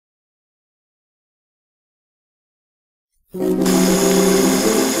I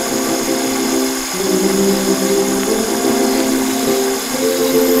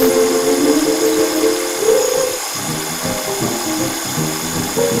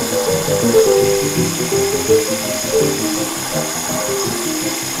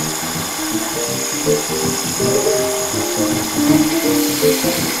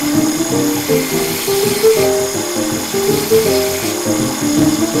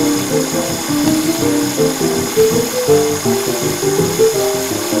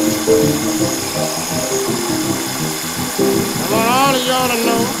want all of y'all to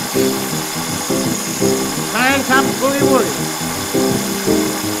know Pinetop Boogie Woogie.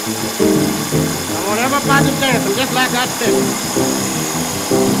 I want everybody dancing just like I said.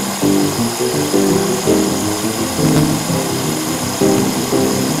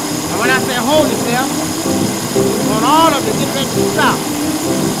 And when I say hold yourself, I want all of you to get ready to stop.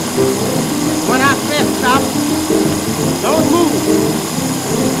 When I say stop, don't move.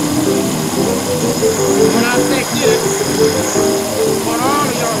 When I say get it, I want all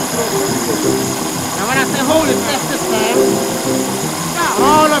of y'all to go. Now when I say hold it fast this time, stop.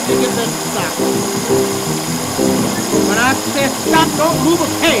 All of you get ready to stop. When I say stop, don't move a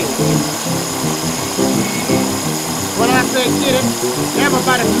peg. When I say get it,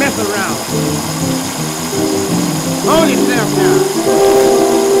 everybody mess around. Hold yourself now.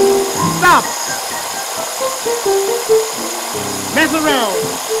 Stop. Mess around.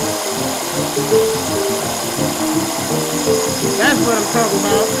 That's what I'm talking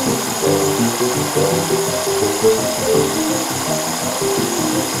about.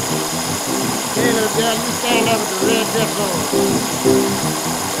 Hey little girl, you stand up with the red dress on.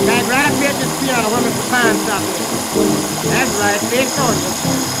 Guys, right up here at this piano where Mr. Pinetop is. That's right, big on you.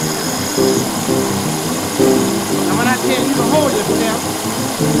 Now when I tell you to hold yourself,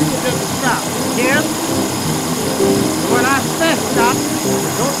 you can just stop. Yeah? When I say stop,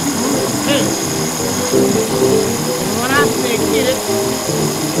 don't you move your head. And when I say get it,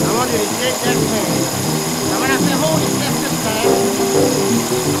 I want you to shake that hand. Now when I say hold yourself this time,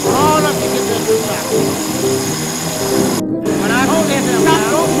 all of you get ready to stop. When I hold that stop,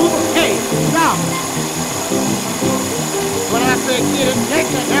 don't move a head. Stop. When I say get it, shake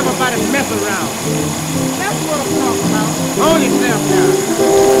that, everybody mess around. That's what I'm talking about. Hold yourself down.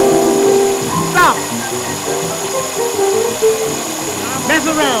 Stop. Mess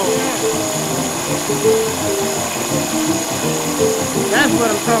around. That's what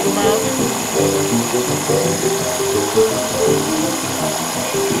I'm talking about.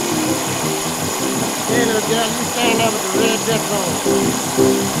 Hey little girl, you stand there with the red dress on.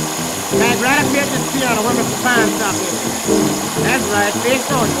 Back right up here at this piano where Mr. Pinetop is. That's right, big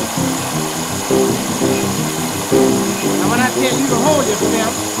on you. Now when I tell you to hold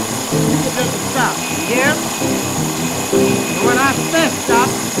yourself, you can just stop. Yeah? And when I say stop,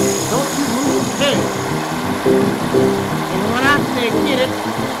 don't you move your head. And when I say get it,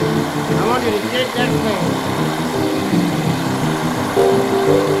 I want you to shake that hand.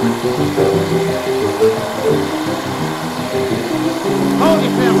 Hold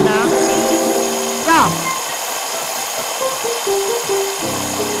yourself now. Stop.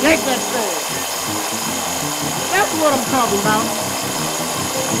 Shake that thing. That's what I'm talking about.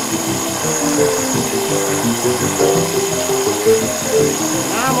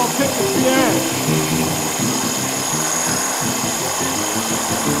 Now I'm gonna pick the piano.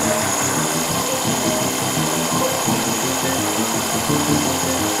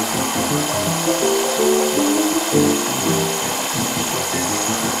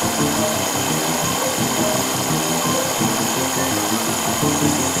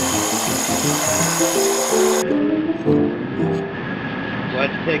 So I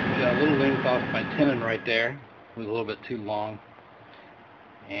had to take a little length off my tenon right there. It was a little bit too long.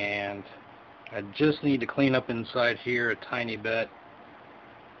 And I just need to clean up inside here a tiny bit.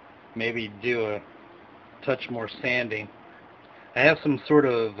 Maybe do a touch more sanding. I have some sort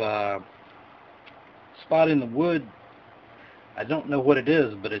of spot in the wood. I don't know what it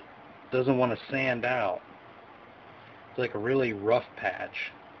is, but it doesn't want to sand out. It's like a really rough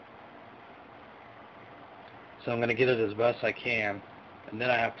patch. So I'm going to get it as best I can, and then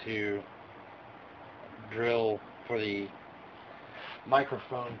I have to drill for the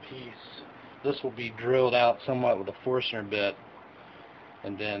microphone piece. This will be drilled out somewhat with a Forstner bit,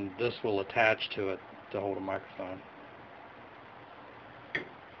 and then this will attach to it to hold a microphone.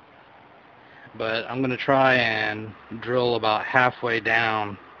 But I'm going to try and drill about halfway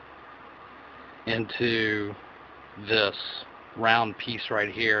down into this round piece right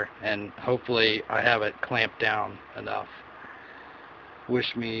here, and hopefully I have it clamped down enough.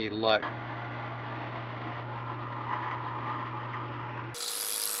 Wish me luck.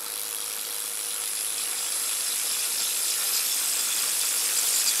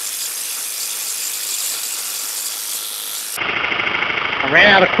 Ran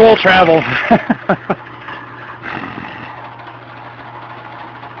out of quill travel.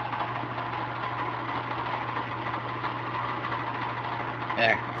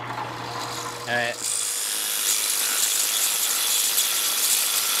 There. Alright.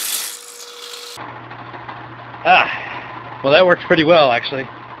 Well, that works pretty well, actually.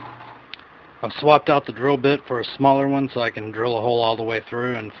 I've swapped out the drill bit for a smaller one so I can drill a hole all the way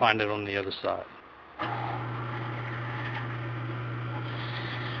through and find it on the other side.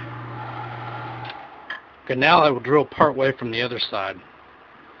 Okay, now I will drill part way from the other side.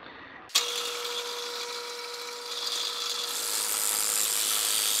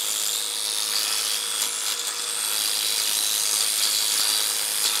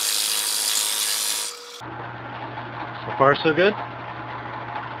 So far, so good.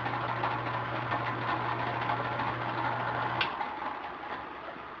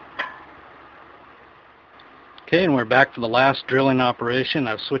 Okay, and we're back for the last drilling operation.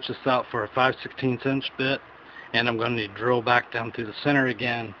 I've switched this out for a 5/16 inch bit, and I'm going to drill back down through the center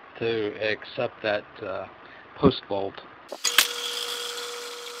again to accept that post bolt.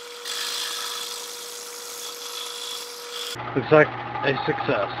 Looks like a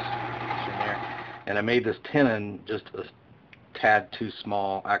success. And I made this tenon just a tad too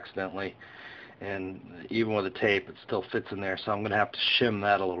small accidentally, and even with the tape it still fits in there, so I'm going to have to shim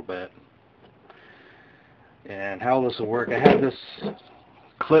that a little bit. And how this will work, I have this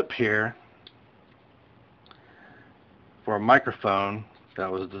clip here for a microphone that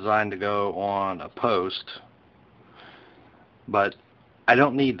was designed to go on a post, but I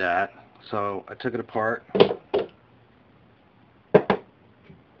don't need that, so I took it apart,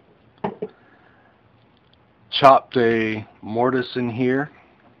 chopped a mortise in here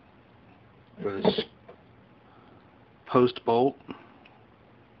for this post bolt.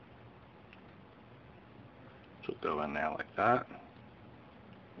 So go in there like that,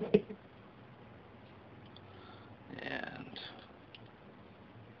 and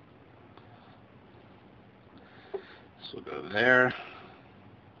this will go there.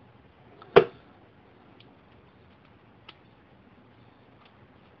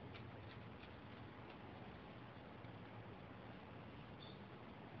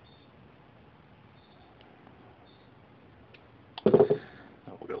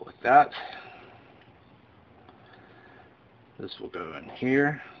 That will go like that. This will go in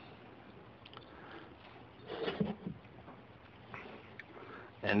here.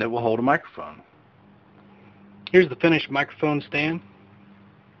 And it will hold a microphone. Here's the finished microphone stand.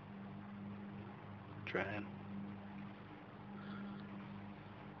 Try and